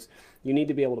toes, you need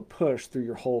to be able to push through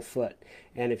your whole foot.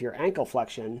 And if your ankle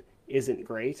flexion isn't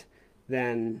great,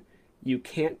 then you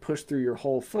can't push through your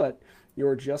whole foot.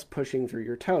 You're just pushing through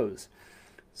your toes.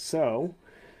 So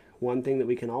one thing that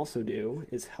we can also do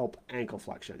is help ankle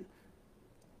flexion,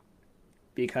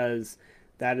 because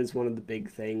that is one of the big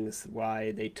things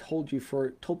why they told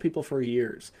people for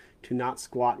years to not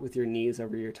squat with your knees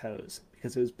over your toes,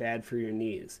 because it was bad for your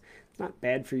knees. It's not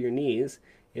bad for your knees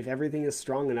if everything is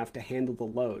strong enough to handle the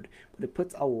load, but it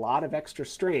puts a lot of extra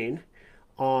strain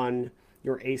on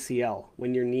your ACL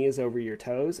when your knee is over your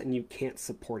toes and you can't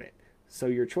support it. So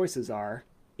your choices are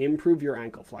improve your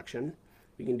ankle flexion.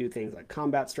 We can do things like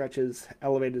combat stretches,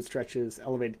 elevated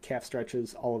calf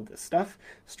stretches, all of this stuff.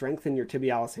 Strengthen your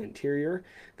tibialis anterior,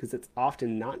 because it's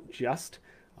often not just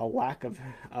a lack of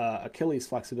Achilles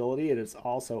flexibility. It is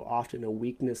also often a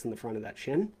weakness in the front of that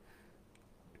shin.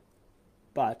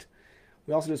 But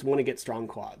we also just want to get strong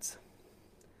quads.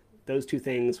 Those two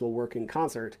things will work in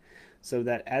concert so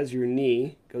that as your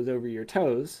knee goes over your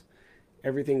toes,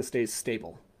 everything stays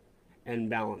stable and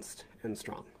balanced and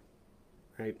strong,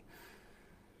 right?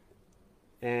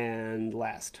 And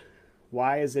last,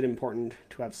 why is it important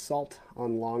to have salt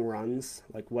on long runs?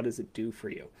 Like, what does it do for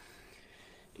you?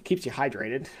 It keeps you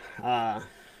hydrated,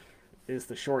 is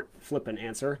the short, flippant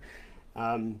answer.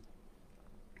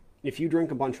 If you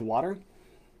drink a bunch of water,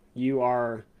 you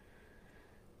are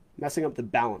messing up the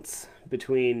balance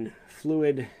between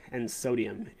fluid and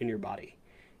sodium in your body.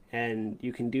 And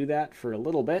you can do that for a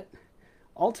little bit.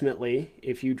 Ultimately,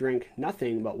 if you drink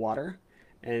nothing but water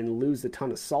and lose a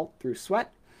ton of salt through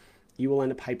sweat, you will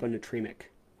end up hyponatremic,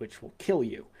 which will kill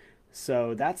you.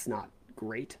 So that's not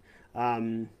great.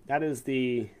 That is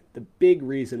the big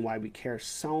reason why we care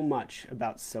so much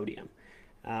about sodium.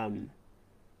 It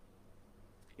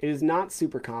is not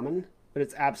super common, but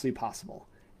it's absolutely possible.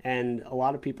 And a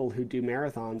lot of people who do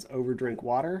marathons overdrink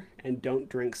water and don't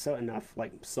drink enough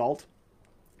like salt.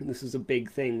 And this is a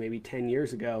big thing. Maybe 10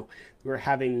 years ago, we were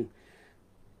having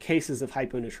cases of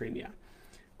hyponatremia.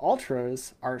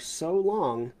 Ultras are so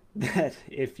long that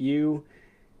even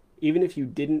if you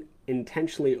didn't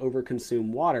intentionally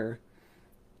overconsume water,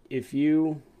 if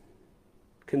you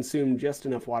consume just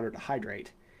enough water to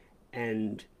hydrate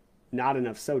and not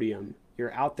enough sodium,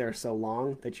 you're out there so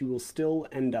long that you will still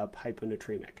end up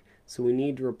hyponatremic. So we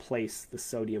need to replace the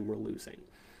sodium we're losing.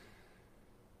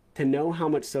 To know how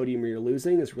much sodium you're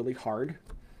losing is really hard.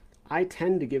 I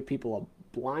tend to give people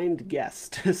a blind guess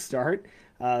to start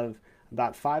of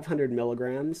about 500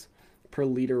 milligrams per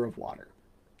liter of water.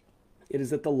 It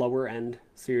is at the lower end,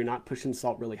 so you're not pushing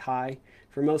salt really high.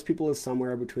 For most people, it's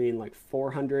somewhere between like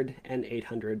 400 and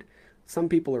 800. Some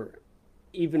people are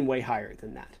even way higher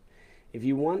than that. If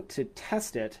you want to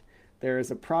test it, there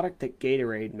is a product that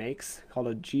Gatorade makes called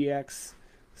a GX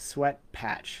Sweat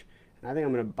Patch. And I think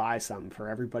I'm going to buy some for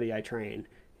everybody I train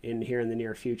here in the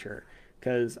near future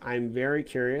because I'm very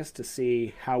curious to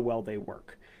see how well they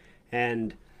work.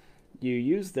 And you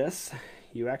use this,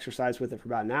 you exercise with it for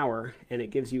about an hour, and it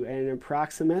gives you an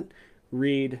approximate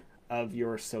read of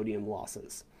your sodium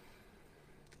losses.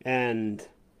 And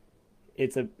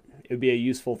it would be a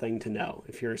useful thing to know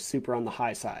if you're super on the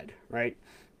high side, right?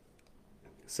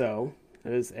 So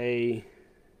that is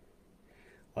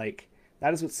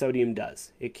that is what sodium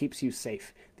does. It keeps you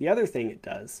safe. The other thing it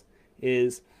does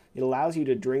is it allows you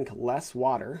to drink less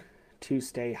water to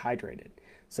stay hydrated.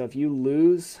 So if you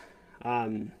lose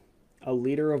a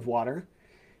liter of water,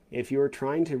 if you were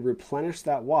trying to replenish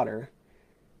that water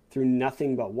through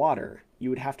nothing but water, you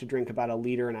would have to drink about 1.5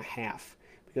 liters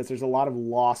because there's a lot of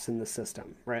loss in the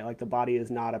system, right? Like the body is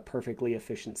not a perfectly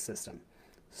efficient system.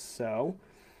 So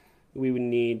we would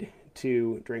need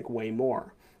to drink way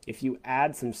more. If you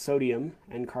add some sodium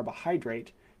and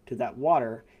carbohydrate to that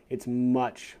water, it's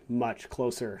much, much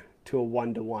closer to a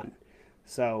 1-to-1.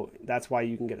 So that's why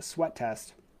you can get a sweat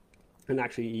test and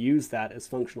actually use that as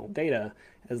functional data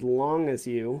as long as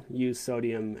you use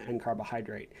sodium and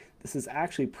carbohydrate. This is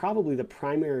actually probably the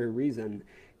primary reason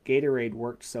Gatorade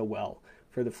worked so well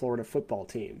for the Florida football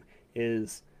team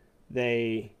is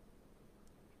they're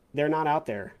not out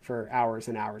there for hours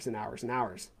and hours and hours and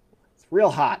hours. It's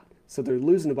real hot, so they're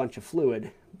losing a bunch of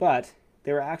fluid, but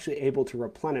they were actually able to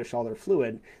replenish all their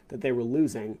fluid that they were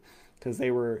losing because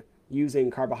they were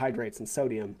using carbohydrates and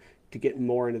sodium to get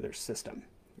more into their system,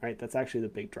 right? That's actually the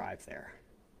big drive there.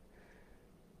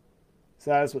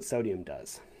 So that is what sodium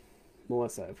does.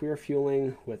 Melissa, if we are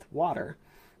fueling with water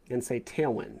and say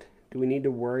tailwind, do we need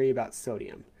to worry about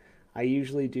sodium? I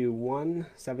usually do 1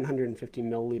 750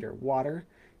 milliliter water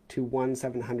to 1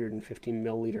 750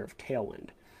 milliliter of tailwind.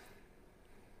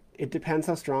 It depends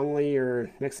how strongly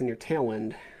you're mixing your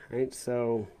tailwind, right?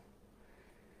 So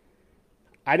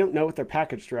I don't know what their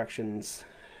package directions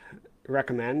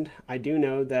recommend. I do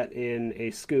know that in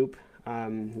a scoop,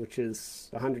 which is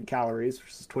 100 calories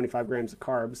versus 25 grams of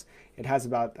carbs, it has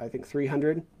about, I think,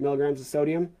 300 milligrams of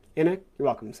sodium in it. You're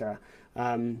welcome, Sarah.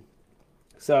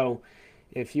 So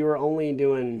if you are only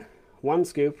doing 1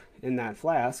 scoop in that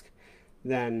flask,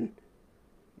 then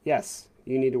yes,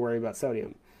 you need to worry about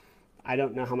sodium. I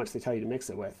don't know how much they tell you to mix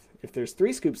it with. If there's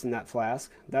 3 scoops in that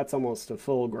flask, that's almost a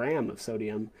full gram of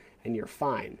sodium, and you're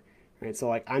fine, right? So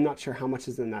like, I'm not sure how much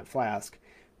is in that flask,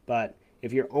 but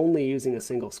if you're only using a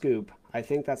single scoop, I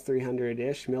think that's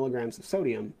 300-ish milligrams of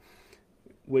sodium,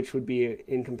 which would be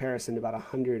in comparison to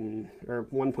about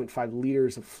 1.5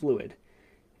 liters of fluid.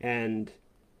 And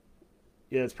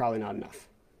yeah, it's probably not enough,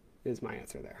 is my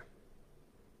answer there.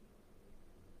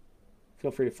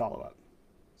 Feel free to follow up.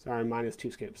 Sorry, minus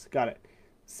 2 scoops. Got it.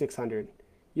 600.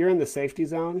 You're in the safety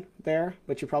zone there,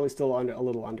 but you're probably still a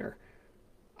little under.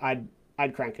 I'd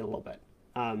crank it a little bit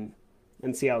and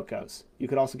see how it goes. You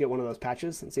could also get one of those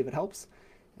patches and see if it helps.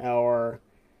 Or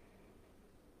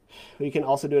We can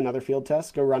also do another field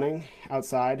test. Go running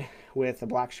outside with a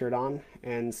black shirt on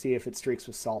and see if it streaks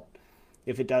with salt.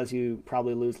 If it does, you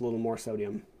probably lose a little more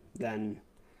sodium than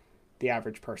the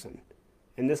average person.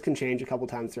 And this can change a couple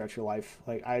times throughout your life.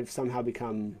 Like, I've somehow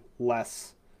become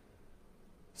less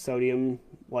sodium,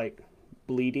 like,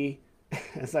 bleedy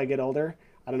as I get older.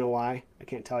 I don't know why. I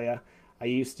can't tell you. I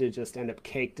used to just end up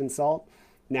caked in salt.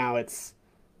 Now it's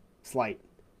slight.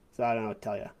 So I don't know what to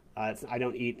tell you. I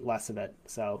don't eat less of it.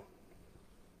 So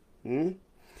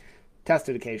test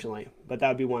it occasionally. But that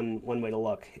would be one way to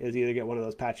look, is either get one of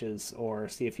those patches or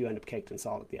see if you end up caked in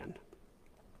salt at the end.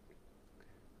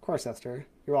 Of course, Esther.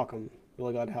 You're welcome.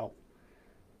 Really glad to help.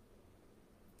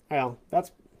 Well,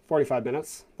 that's 45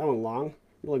 minutes. That went long.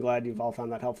 Really glad you've all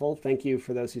found that helpful. Thank you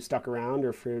for those who stuck around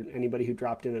or for anybody who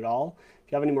dropped in at all.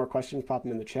 If you have any more questions, pop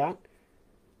them in the chat.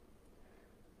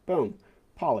 Boom.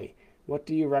 Polly, what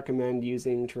do you recommend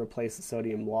using to replace the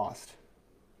sodium lost?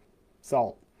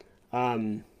 Salt.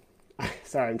 Sorry,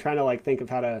 I'm trying to think of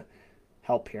how to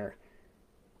help here.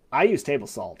 I use table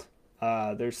salt.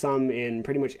 There's some in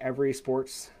pretty much every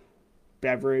sports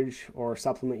beverage or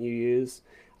supplement you use.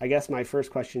 I guess my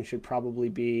first question should probably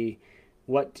be,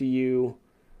 what do you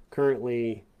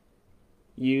currently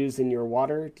use in your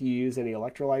water? Do you use any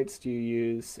electrolytes? Do you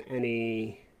use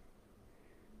any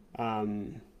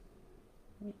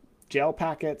gel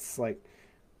packets? What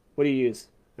do you use?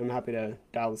 I'm happy to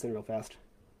dial this in real fast.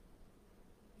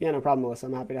 Yeah, no problem, Melissa.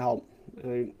 I'm happy to help.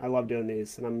 I love doing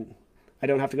these, and I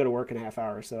don't have to go to work in a half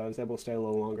hour, so I was able to stay a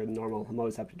little longer than normal. I'm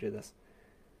always happy to do this.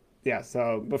 Yeah,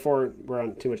 so before we're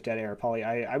on too much dead air, Polly,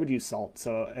 I would use salt.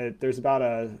 So there's about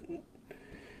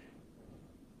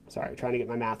sorry, trying to get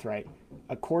my math right.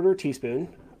 A quarter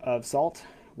teaspoon of salt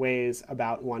weighs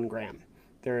about 1 gram.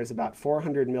 There is about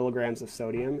 400 milligrams of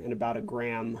sodium and about a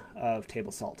gram of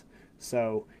table salt.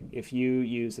 So if you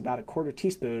use about a quarter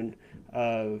teaspoon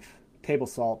of table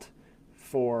salt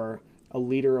for a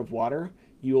liter of water,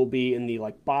 you will be in the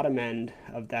bottom end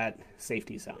of that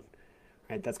safety zone.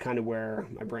 Right? That's kind of where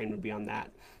my brain would be on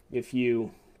that. If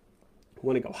you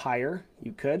want to go higher,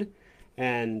 you could.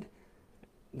 And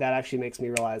that actually makes me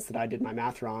realize that I did my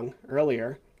math wrong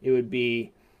earlier. It would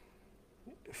be,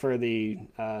 for the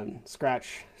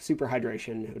scratch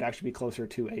superhydration, it would actually be closer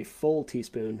to a full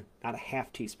teaspoon, not a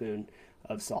half teaspoon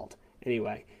of salt.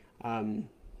 Anyway,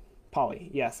 Polly,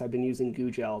 yes, I've been using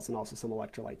goo gels and also some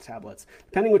electrolyte tablets.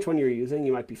 Depending which one you're using,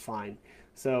 you might be fine.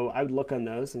 So I would look on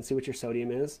those and see what your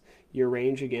sodium is. Your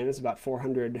range, again, is about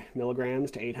 400 milligrams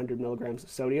to 800 milligrams of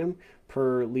sodium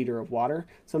per liter of water.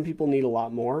 Some people need a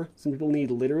lot more. Some people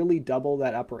need literally double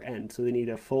that upper end. So they need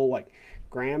a full 1.5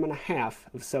 grams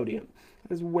of sodium.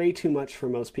 That is way too much for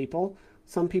most people.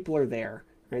 Some people are there,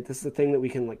 right? This is the thing that we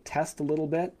can test a little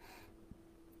bit.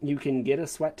 You can get a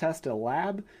sweat test at a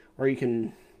lab, or you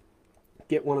can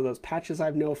get one of those patches I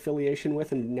have no affiliation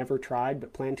with and never tried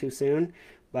but plan to soon.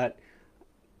 But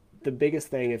the biggest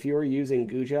thing, if you're using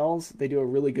goo gels, they do a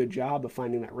really good job of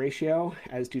finding that ratio,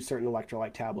 as do certain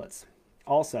electrolyte tablets.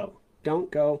 Also,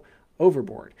 don't go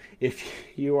overboard. If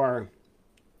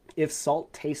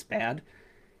salt tastes bad,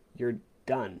 you're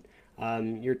done.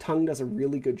 Your tongue does a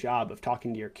really good job of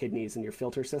talking to your kidneys and your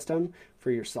filter system for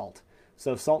your salt.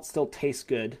 So if salt still tastes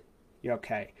good, you're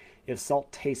okay. If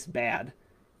salt tastes bad,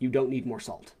 you don't need more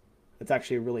salt. That's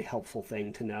actually a really helpful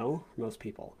thing to know for most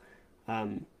people.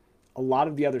 A lot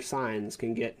of the other signs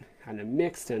can get kind of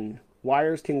mixed and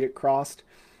wires can get crossed.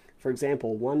 For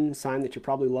example, one sign that you're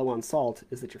probably low on salt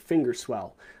is that your fingers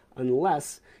swell,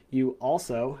 unless you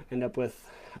also end up with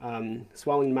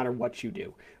swelling no matter what you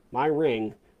do. My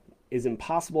ring is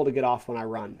impossible to get off when I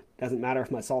run. Doesn't matter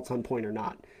if my salt's on point or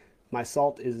not. My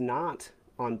salt is not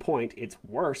on point, it's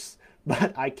worse,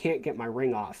 but I can't get my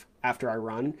ring off after I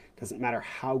run. Doesn't matter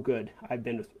how good I've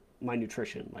been with my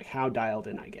nutrition, how dialed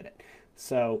in I get it.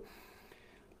 So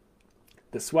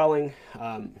the swelling,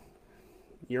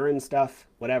 urine stuff,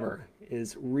 whatever,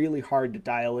 is really hard to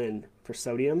dial in for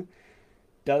sodium.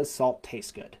 Does salt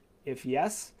taste good? If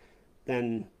yes,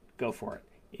 then go for it.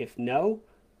 If no,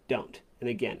 don't. And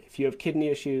again, if you have kidney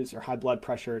issues or high blood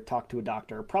pressure, talk to a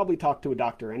doctor. Probably talk to a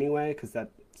doctor anyway, because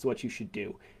that's what you should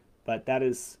do. But that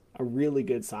is a really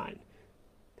good sign.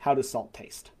 How does salt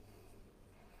taste?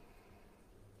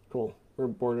 Cool. We're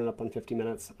boarding up on 50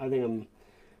 minutes. I think I'm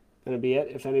going to be it.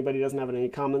 If anybody doesn't have any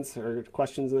comments or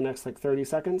questions in the next 30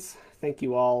 seconds, thank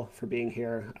you all for being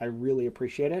here. I really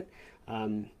appreciate it.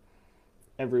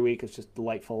 Every week it's just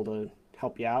delightful to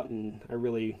help you out, and I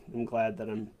really am glad that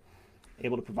I'm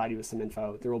able to provide you with some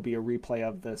info. There will be a replay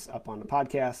of this up on the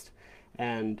podcast,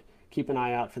 and keep an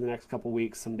eye out for the next couple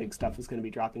weeks. Some big stuff is going to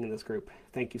be dropping in this group.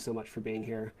 Thank you so much for being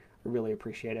here. I really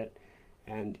appreciate it.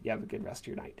 and you have a good rest of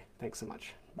your night. Thanks so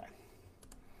much. Bye.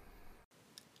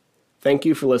 Thank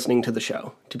you for listening to the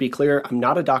show. To be clear, I'm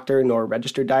not a doctor nor a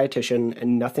registered dietitian,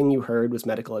 and nothing you heard was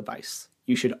medical advice.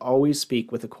 You should always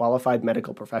speak with a qualified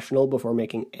medical professional before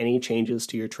making any changes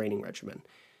to your training regimen.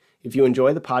 If you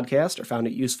enjoy the podcast or found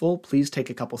it useful, please take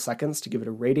a couple seconds to give it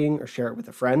a rating or share it with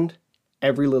a friend.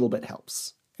 Every little bit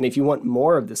helps. And if you want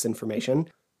more of this information,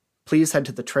 please head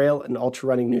to the Trail and Ultra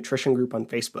Running Nutrition group on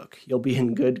Facebook. You'll be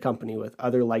in good company with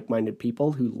other like-minded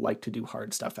people who like to do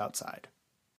hard stuff outside.